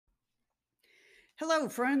Hello,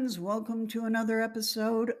 friends. Welcome to another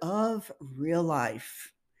episode of Real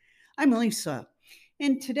Life. I'm Lisa,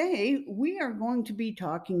 and today we are going to be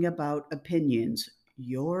talking about opinions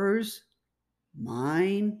yours,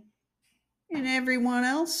 mine, and everyone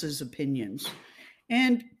else's opinions.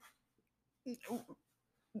 And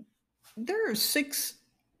there are six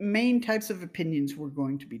main types of opinions we're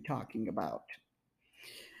going to be talking about.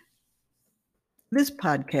 This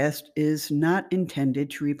podcast is not intended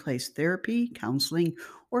to replace therapy, counseling,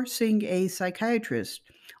 or seeing a psychiatrist.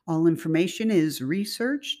 All information is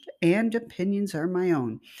researched and opinions are my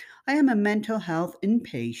own. I am a mental health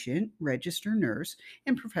inpatient, registered nurse,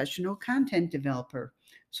 and professional content developer.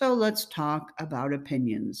 So let's talk about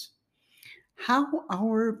opinions. How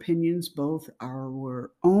our opinions, both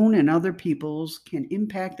our own and other people's, can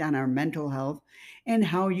impact on our mental health, and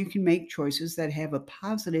how you can make choices that have a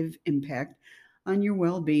positive impact on your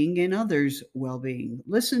well being and others' well being.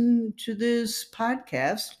 Listen to this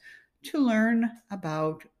podcast to learn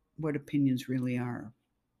about what opinions really are.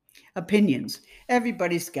 Opinions.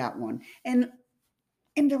 Everybody's got one. And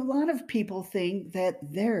a lot of people think that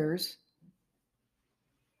theirs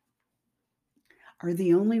are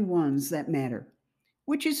the only ones that matter,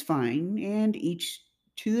 which is fine, and each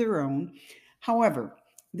to their own. However,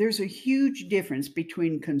 there's a huge difference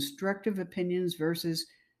between constructive opinions versus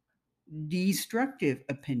destructive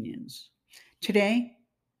opinions. Today,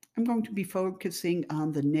 I'm going to be focusing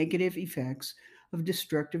on the negative effects of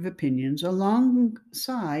destructive opinions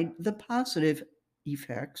alongside the positive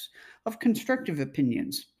effects of constructive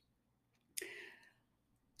opinions.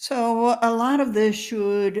 So, a lot of this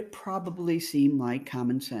should probably seem like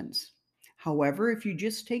common sense. However, if you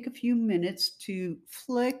just take a few minutes to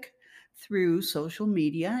flick through social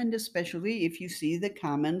media, and especially if you see the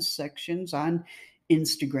comments sections on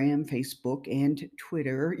Instagram, Facebook, and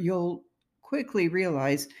Twitter, you'll quickly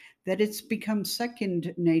realize that it's become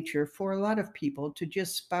second nature for a lot of people to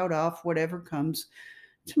just spout off whatever comes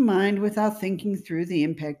to mind without thinking through the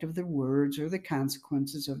impact of their words or the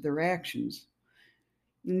consequences of their actions.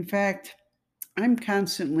 In fact, I'm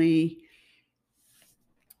constantly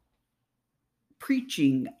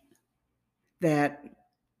preaching that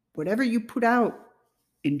whatever you put out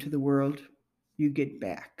into the world, you get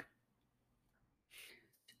back.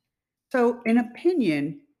 So, an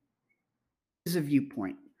opinion is a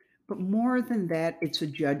viewpoint, but more than that, it's a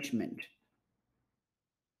judgment.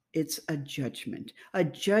 It's a judgment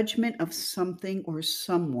of something or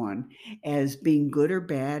someone as being good or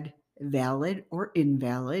bad, valid or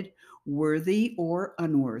invalid, worthy or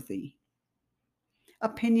unworthy.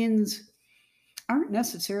 Opinions aren't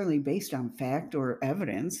necessarily based on fact or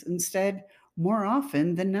evidence. Instead, more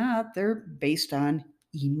often than not, they're based on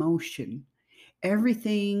emotion.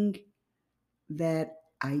 Everything that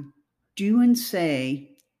I do and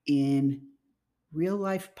say in real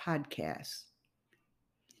life podcasts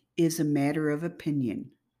is a matter of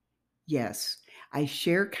opinion. Yes, I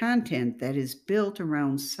share content that is built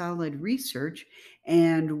around solid research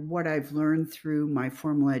and what I've learned through my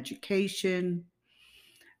formal education,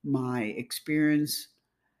 my experience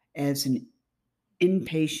as an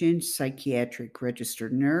inpatient psychiatric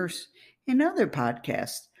registered nurse, and other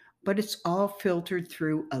podcasts, but it's all filtered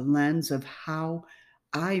through a lens of how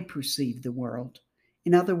I perceive the world.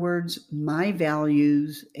 In other words, my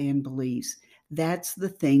values and beliefs. That's the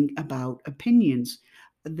thing about opinions.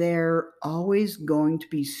 They're always going to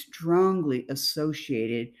be strongly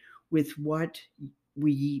associated with what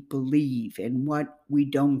we believe and what we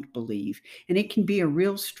don't believe. And it can be a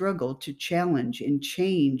real struggle to challenge and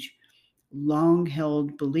change long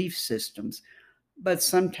held belief systems, but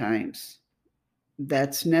sometimes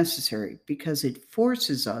that's necessary because it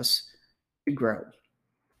forces us to grow.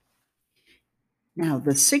 Now,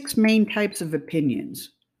 the six main types of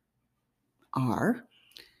opinions are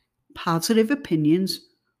positive opinions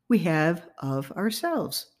we have of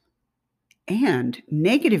ourselves and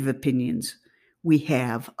negative opinions we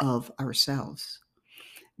have of ourselves.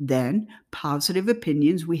 Then, positive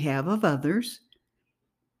opinions we have of others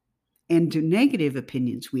and negative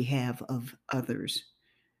opinions we have of others.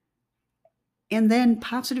 And then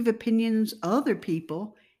positive opinions other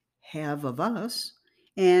people have of us,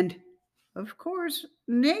 and of course,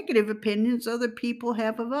 negative opinions other people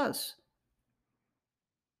have of us.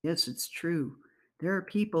 Yes, it's true. There are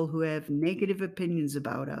people who have negative opinions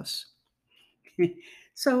about us.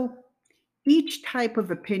 So each type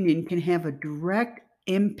of opinion can have a direct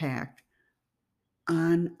impact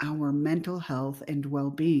on our mental health and well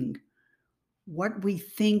being. What we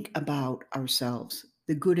think about ourselves,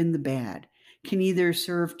 the good and the bad, can either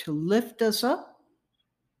serve to lift us up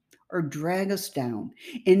or drag us down.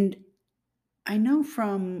 And I know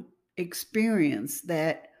from experience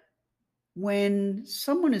that when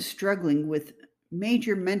someone is struggling with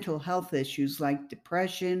major mental health issues like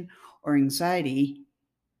depression or anxiety,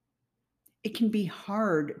 it can be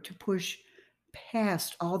hard to push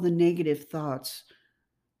past all the negative thoughts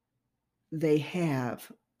they have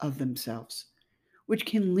of themselves, which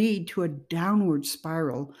can lead to a downward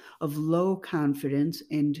spiral of low confidence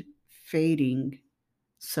and fading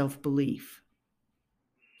self belief.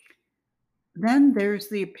 Then there's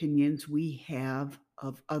the opinions we have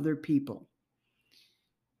of other people.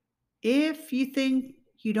 If you think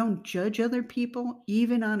you don't judge other people,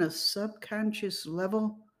 even on a subconscious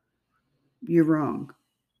level, you're wrong.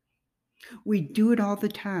 We do it all the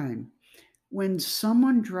time. When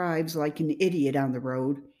someone drives like an idiot on the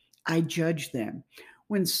road, I judge them.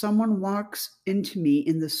 When someone walks into me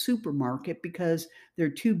in the supermarket because they're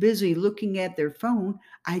too busy looking at their phone,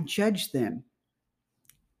 I judge them.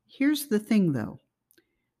 Here's the thing though,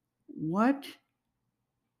 what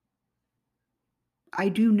I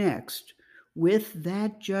do next with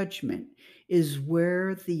that judgment is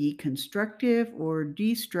where the constructive or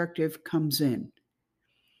destructive comes in.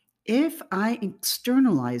 If I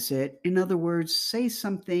externalize it, in other words, say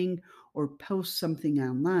something or post something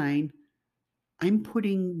online, I'm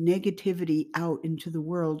putting negativity out into the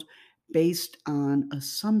world based on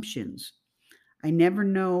assumptions. I never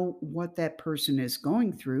know what that person is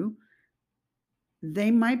going through.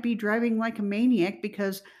 They might be driving like a maniac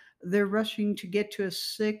because they're rushing to get to a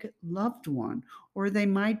sick loved one, or they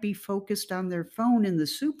might be focused on their phone in the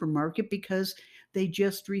supermarket because they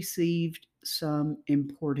just received some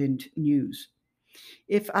important news.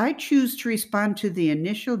 If I choose to respond to the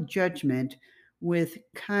initial judgment with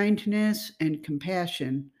kindness and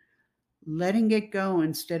compassion, letting it go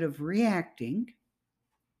instead of reacting,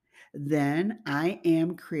 then I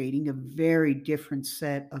am creating a very different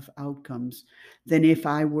set of outcomes than if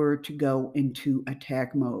I were to go into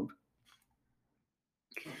attack mode.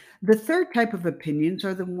 The third type of opinions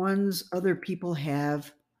are the ones other people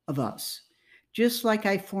have of us. Just like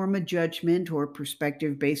I form a judgment or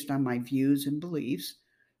perspective based on my views and beliefs,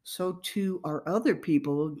 so too are other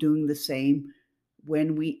people doing the same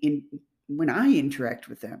when I interact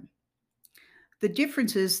with them. The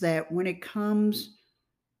difference is that when it comes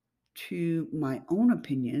to my own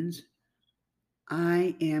opinions,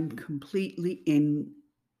 I am completely in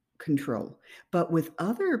control. But with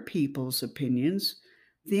other people's opinions,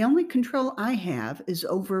 the only control I have is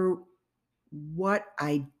over what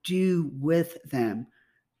I do with them.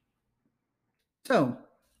 So,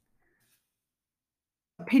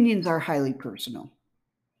 opinions are highly personal,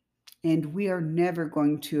 and we are never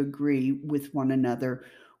going to agree with one another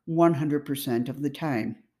 100% of the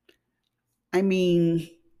time. I mean,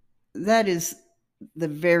 that is the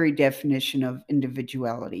very definition of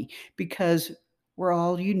individuality because we're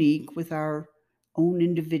all unique with our own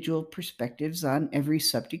individual perspectives on every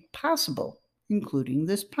subject possible, including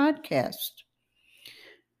this podcast.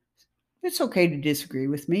 It's okay to disagree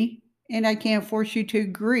with me, and I can't force you to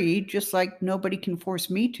agree, just like nobody can force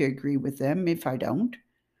me to agree with them if I don't.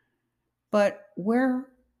 But where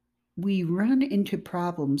we run into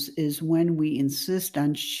problems is when we insist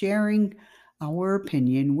on sharing our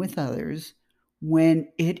opinion with others when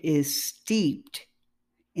it is steeped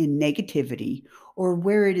in negativity or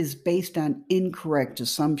where it is based on incorrect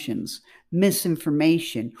assumptions,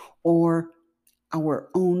 misinformation, or our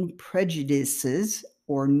own prejudices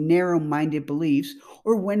or narrow minded beliefs,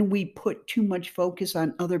 or when we put too much focus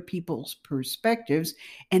on other people's perspectives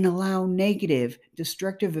and allow negative,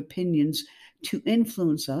 destructive opinions to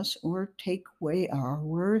influence us or take away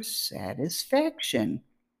our satisfaction.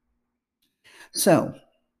 So,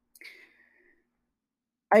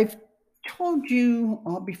 I've told you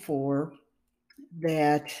all before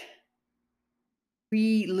that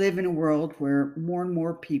we live in a world where more and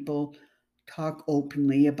more people talk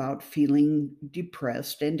openly about feeling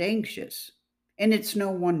depressed and anxious. And it's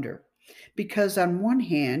no wonder, because on one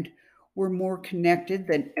hand, we're more connected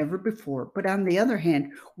than ever before. But on the other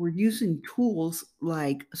hand, we're using tools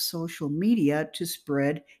like social media to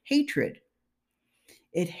spread hatred.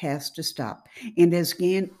 It has to stop. And as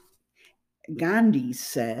Gandhi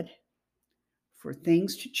said, for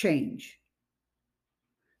things to change,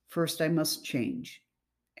 first I must change.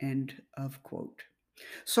 End of quote.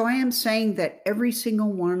 So I am saying that every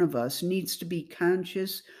single one of us needs to be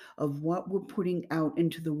conscious of what we're putting out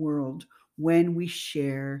into the world when we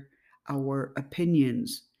share our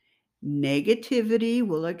opinions. Negativity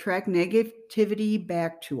will attract negativity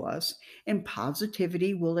back to us, and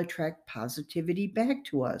positivity will attract positivity back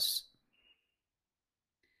to us.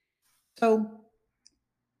 So,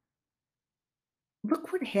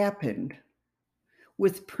 look what happened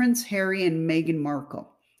with Prince Harry and Meghan Markle.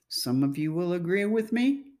 Some of you will agree with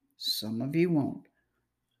me, some of you won't.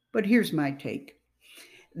 But here's my take.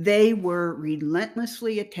 They were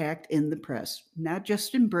relentlessly attacked in the press, not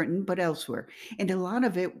just in Britain, but elsewhere. And a lot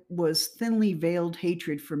of it was thinly veiled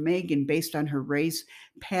hatred for Meghan based on her race,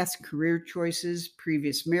 past career choices,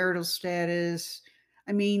 previous marital status.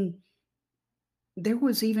 I mean, there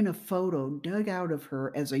was even a photo dug out of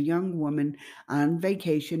her as a young woman on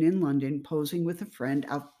vacation in London, posing with a friend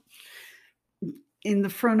out in the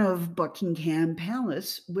front of Buckingham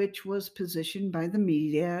Palace, which was positioned by the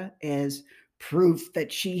media as proof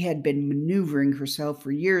that she had been maneuvering herself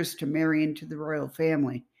for years to marry into the royal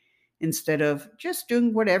family, instead of just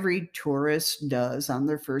doing what every tourist does on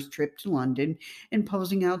their first trip to London and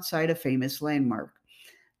posing outside a famous landmark.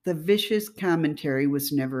 The vicious commentary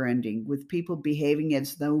was never ending, with people behaving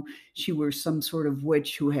as though she were some sort of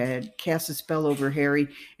witch who had cast a spell over Harry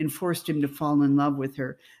and forced him to fall in love with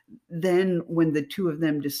her. Then, when the two of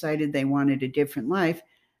them decided they wanted a different life,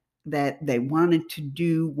 that they wanted to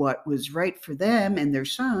do what was right for them and their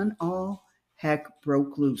son, all heck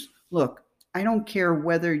broke loose. Look, I don't care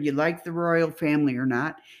whether you like the royal family or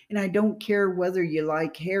not, and I don't care whether you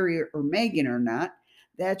like Harry or Meghan or not.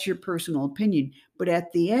 That's your personal opinion. But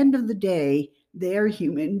at the end of the day, they are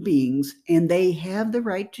human beings and they have the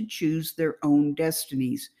right to choose their own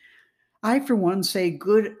destinies. I, for one, say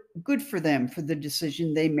good for them for the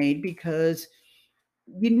decision they made, because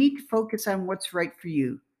you need to focus on what's right for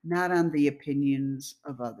you, not on the opinions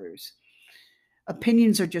of others.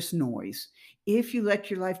 Opinions are just noise. If you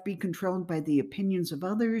let your life be controlled by the opinions of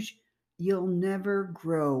others, you'll never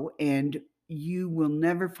grow and you will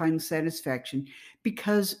never find satisfaction,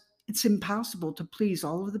 because it's impossible to please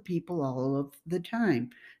all of the people all of the time.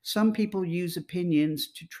 Some people use opinions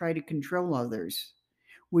to try to control others,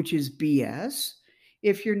 which is BS.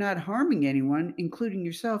 If you're not harming anyone, including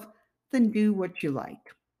yourself, then do what you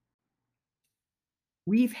like.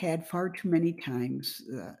 We've had far too many times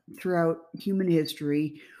throughout human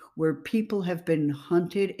history where people have been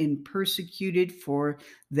hunted and persecuted for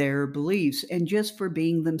their beliefs and just for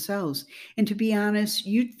being themselves. And to be honest,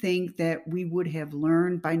 you'd think that we would have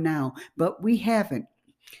learned by now, but we haven't.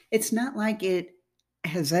 It's not like it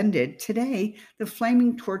has ended. Today, the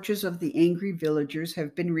flaming torches of the angry villagers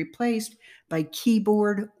have been replaced by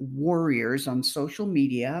keyboard warriors on social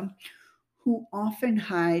media who often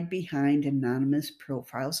hide behind anonymous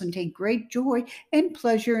profiles and take great joy and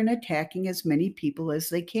pleasure in attacking as many people as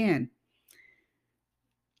they can.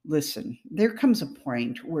 Listen, there comes a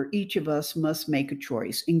point where each of us must make a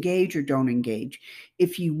choice, engage or don't engage.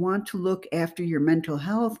 If you want to look after your mental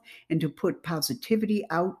health and to put positivity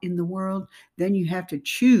out in the world, then you have to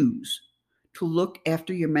choose to look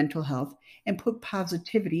after your mental health and put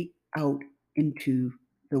positivity out into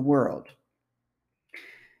the world.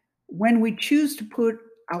 When we choose to put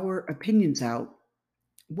our opinions out,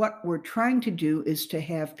 what we're trying to do is to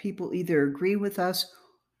have people either agree with us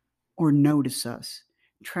or notice us.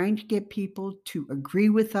 Trying to get people to agree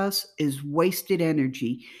with us is wasted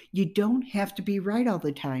energy. You don't have to be right all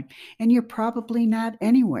the time, and you're probably not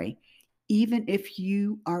anyway. Even if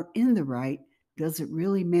you are in the right, does it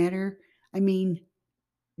really matter? I mean,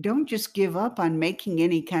 don't just give up on making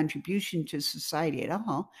any contribution to society at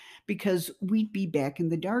all, because we'd be back in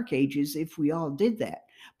the dark ages if we all did that.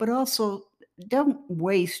 But also, don't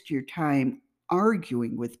waste your time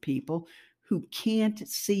arguing with people who can't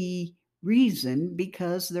see reason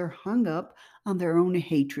because they're hung up on their own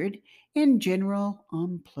hatred and general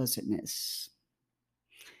unpleasantness.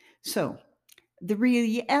 So, the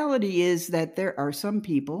reality is that there are some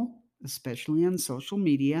people, especially on social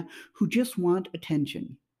media, who just want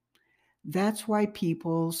attention. That's why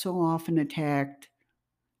people so often attacked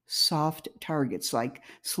soft targets like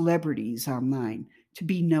celebrities online to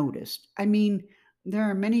be noticed. I mean, there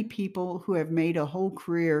are many people who have made a whole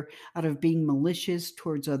career out of being malicious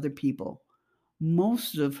towards other people,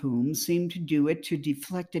 most of whom seem to do it to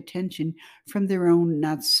deflect attention from their own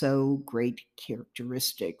not so great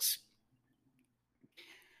characteristics.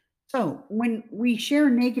 So, when we share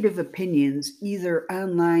negative opinions, either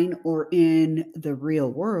online or in the real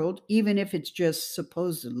world, even if it's just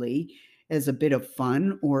supposedly as a bit of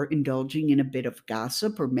fun or indulging in a bit of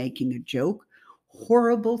gossip or making a joke,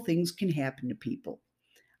 horrible things can happen to people.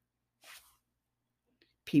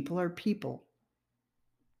 People are people.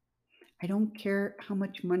 I don't care how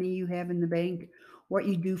much money you have in the bank, what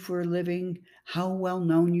you do for a living, how well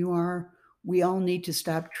known you are. We all need to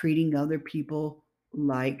stop treating other people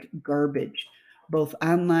like garbage, both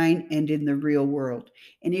online and in the real world.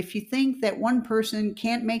 And if you think that one person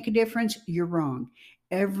can't make a difference, you're wrong.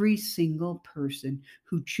 Every single person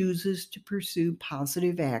who chooses to pursue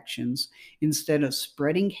positive actions instead of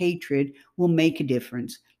spreading hatred will make a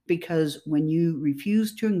difference. Because when you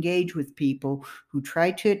refuse to engage with people who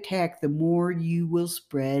try to attack, the more you will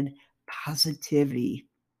spread positivity.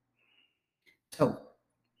 So,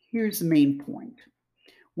 here's the main point.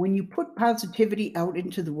 When you put positivity out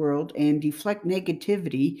into the world and deflect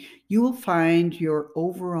negativity, you will find your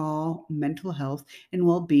overall mental health and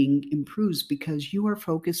well being improves because you are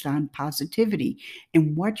focused on positivity,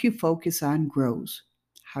 and what you focus on grows.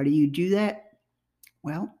 How do you do that?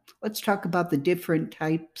 Well, let's talk about the different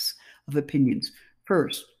types of opinions.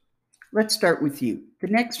 First, let's start with you. The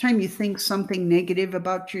next time you think something negative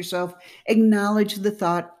about yourself, acknowledge the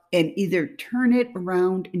thought and either turn it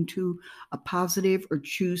around into a positive or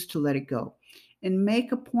choose to let it go. And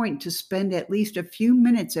make a point to spend at least a few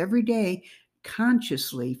minutes every day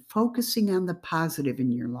consciously focusing on the positive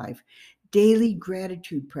in your life. Daily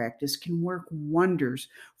gratitude practice can work wonders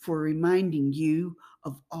for reminding you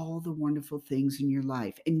of all the wonderful things in your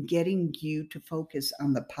life and getting you to focus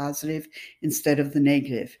on the positive instead of the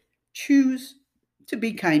negative. Choose to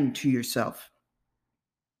be kind to yourself.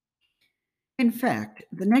 In fact,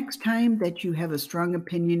 the next time that you have a strong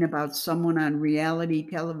opinion about someone on reality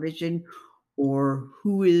television or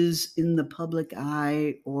who is in the public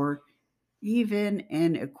eye or even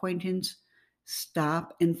an acquaintance,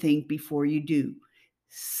 stop and think before you do.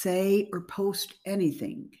 Say or post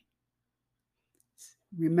anything.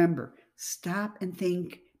 Remember, stop and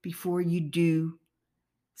think before you do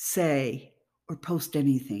say, or post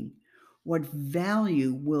anything? What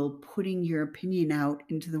value will putting your opinion out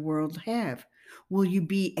into the world have? Will you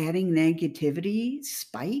be adding negativity,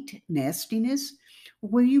 spite, nastiness? Or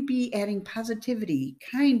will you be adding positivity,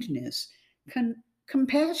 kindness,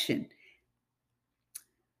 compassion?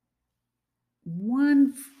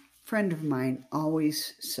 One friend of mine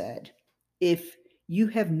always said, if you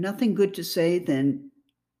have nothing good to say, then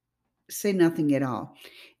say nothing at all.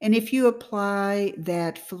 And if you apply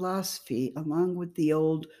that philosophy along with the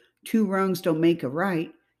old two wrongs don't make a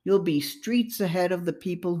right, you'll be streets ahead of the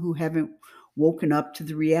people who haven't woken up to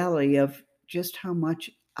the reality of just how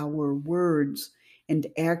much our words and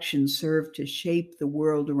actions serve to shape the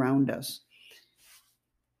world around us.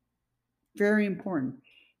 Very important.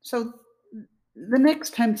 So, the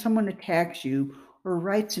next time someone attacks you or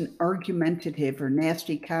writes an argumentative or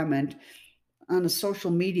nasty comment on a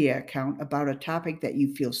social media account about a topic that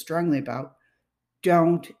you feel strongly about,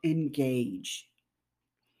 don't engage.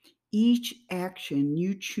 Each action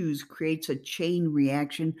you choose creates a chain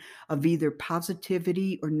reaction of either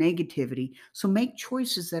positivity or negativity. So make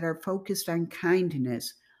choices that are focused on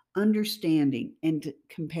kindness, understanding, and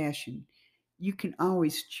compassion. You can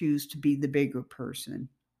always choose to be the bigger person.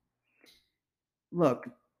 Look,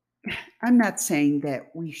 I'm not saying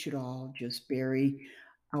that we should all just bury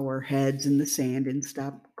our heads in the sand and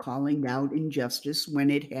stop calling out injustice when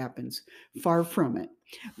it happens. Far from it.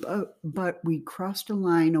 But we crossed a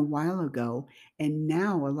line a while ago, and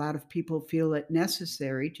now a lot of people feel it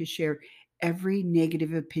necessary to share every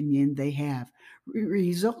negative opinion they have,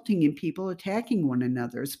 resulting in people attacking one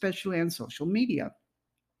another, especially on social media.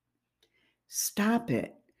 Stop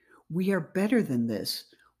it. We are better than this.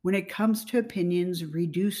 When it comes to opinions,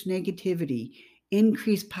 reduce negativity,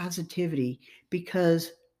 increase positivity,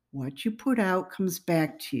 because what you put out comes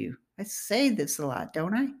back to you. I say this a lot,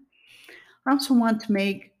 don't I? I also want to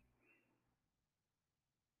make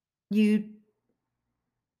you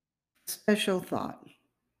a special thought.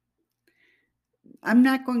 I'm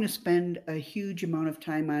not going to spend a huge amount of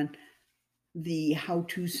time on the how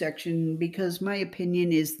to section because my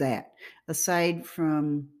opinion is that aside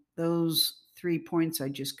from those 3 points I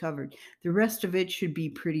just covered, the rest of it should be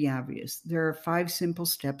pretty obvious. There are 5 simple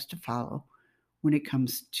steps to follow when it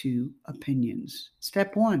comes to opinions.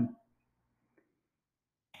 Step 1,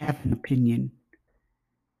 have an opinion.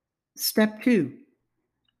 Step 2,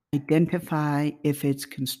 identify if it's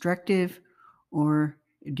constructive or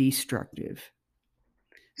destructive.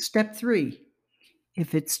 Step 3,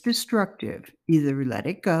 if it's destructive, either let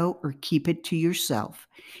it go or keep it to yourself.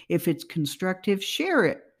 If it's constructive, share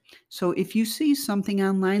it. So if you see something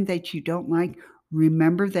online that you don't like,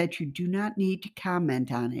 remember that you do not need to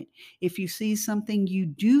comment on it. If you see something you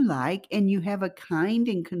do like and you have a kind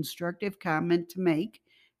and constructive comment to make,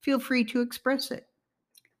 feel free to express it.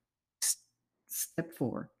 Step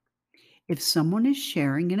 4, if someone is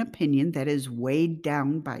sharing an opinion that is weighed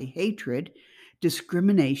down by hatred,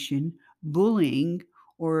 discrimination, bullying,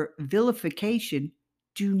 or vilification,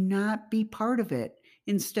 do not be part of it.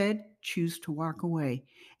 Instead, choose to walk away.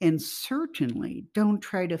 And certainly don't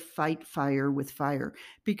try to fight fire with fire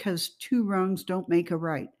because two wrongs don't make a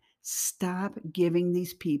right. Stop giving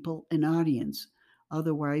these people an audience.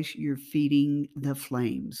 Otherwise, you're feeding the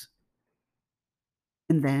flames.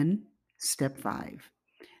 And then, step 5,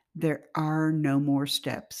 there are no more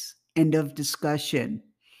steps. End of discussion.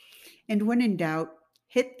 And when in doubt,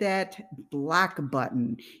 hit that block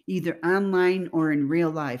button, either online or in real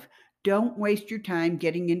life. Don't waste your time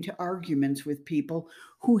getting into arguments with people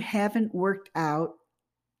who haven't worked out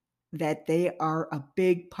that they are a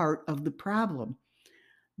big part of the problem.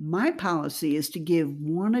 My policy is to give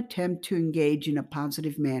one attempt to engage in a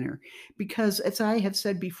positive manner because, as I have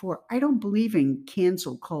said before, I don't believe in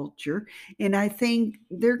cancel culture. And I think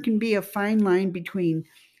there can be a fine line between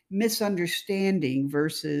misunderstanding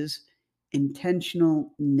versus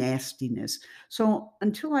intentional nastiness. So,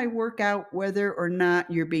 until I work out whether or not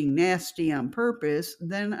you're being nasty on purpose,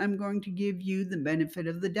 then I'm going to give you the benefit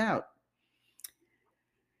of the doubt.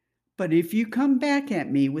 But if you come back at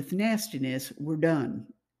me with nastiness, we're done.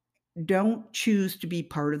 Don't choose to be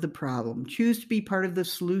part of the problem. Choose to be part of the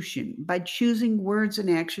solution by choosing words and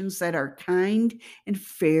actions that are kind and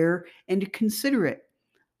fair and considerate.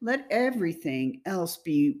 Let everything else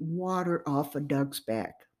be water off a duck's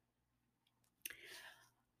back.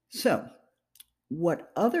 So,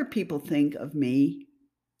 what other people think of me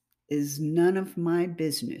is none of my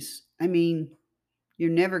business. I mean, you're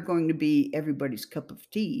never going to be everybody's cup of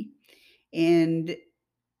tea. And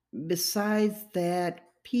besides that,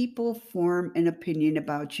 people form an opinion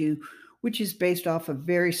about you, which is based off a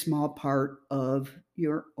very small part of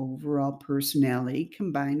your overall personality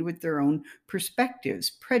combined with their own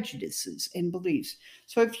perspectives, prejudices, and beliefs.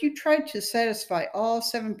 So if you tried to satisfy all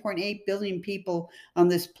 7.8 billion people on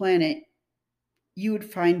this planet, you would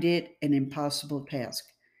find it an impossible task.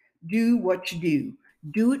 Do what you do.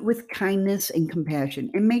 Do it with kindness and compassion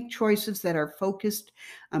and make choices that are focused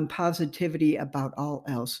on positivity about all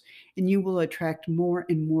else. And you will attract more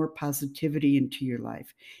and more positivity into your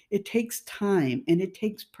life. It takes time and it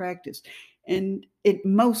takes practice. And it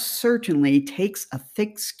most certainly takes a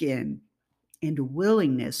thick skin and a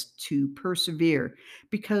willingness to persevere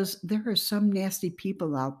because there are some nasty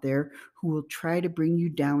people out there who will try to bring you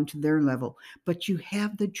down to their level, but you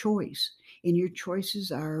have the choice, and your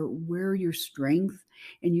choices are where your strength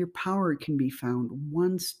and your power can be found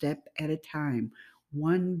one step at a time,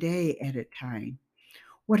 one day at a time.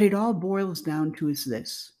 What it all boils down to is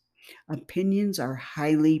this: opinions are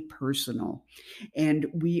highly personal, and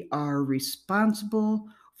we are responsible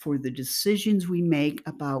for the decisions we make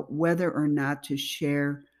about whether or not to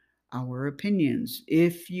share our opinions.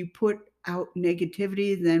 If you put out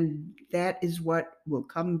negativity, then that is what will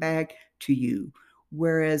come back to you.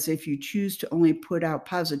 Whereas if you choose to only put out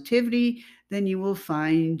positivity, then you will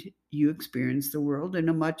find you experience the world in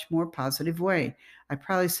a much more positive way. I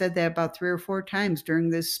probably said that about 3 or 4 times during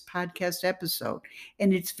this podcast episode,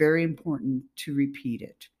 and it's very important to repeat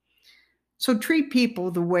it. So treat people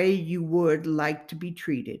the way you would like to be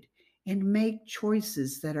treated and make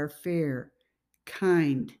choices that are fair,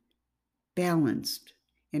 kind, balanced,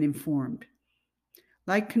 and informed.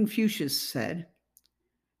 Like Confucius said,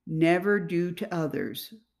 never do to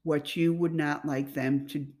others what you would not like them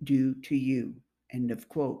to do to you. End of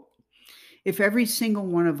quote. If every single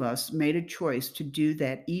one of us made a choice to do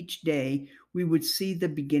that each day, we would see the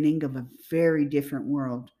beginning of a very different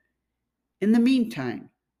world. In the meantime,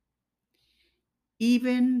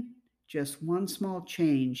 even just one small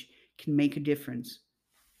change can make a difference.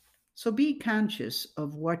 So be conscious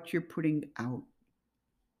of what you're putting out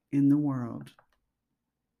in the world.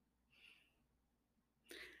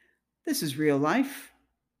 This is Real Life.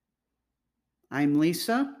 I'm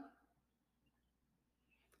Lisa.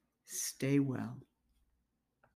 Stay well.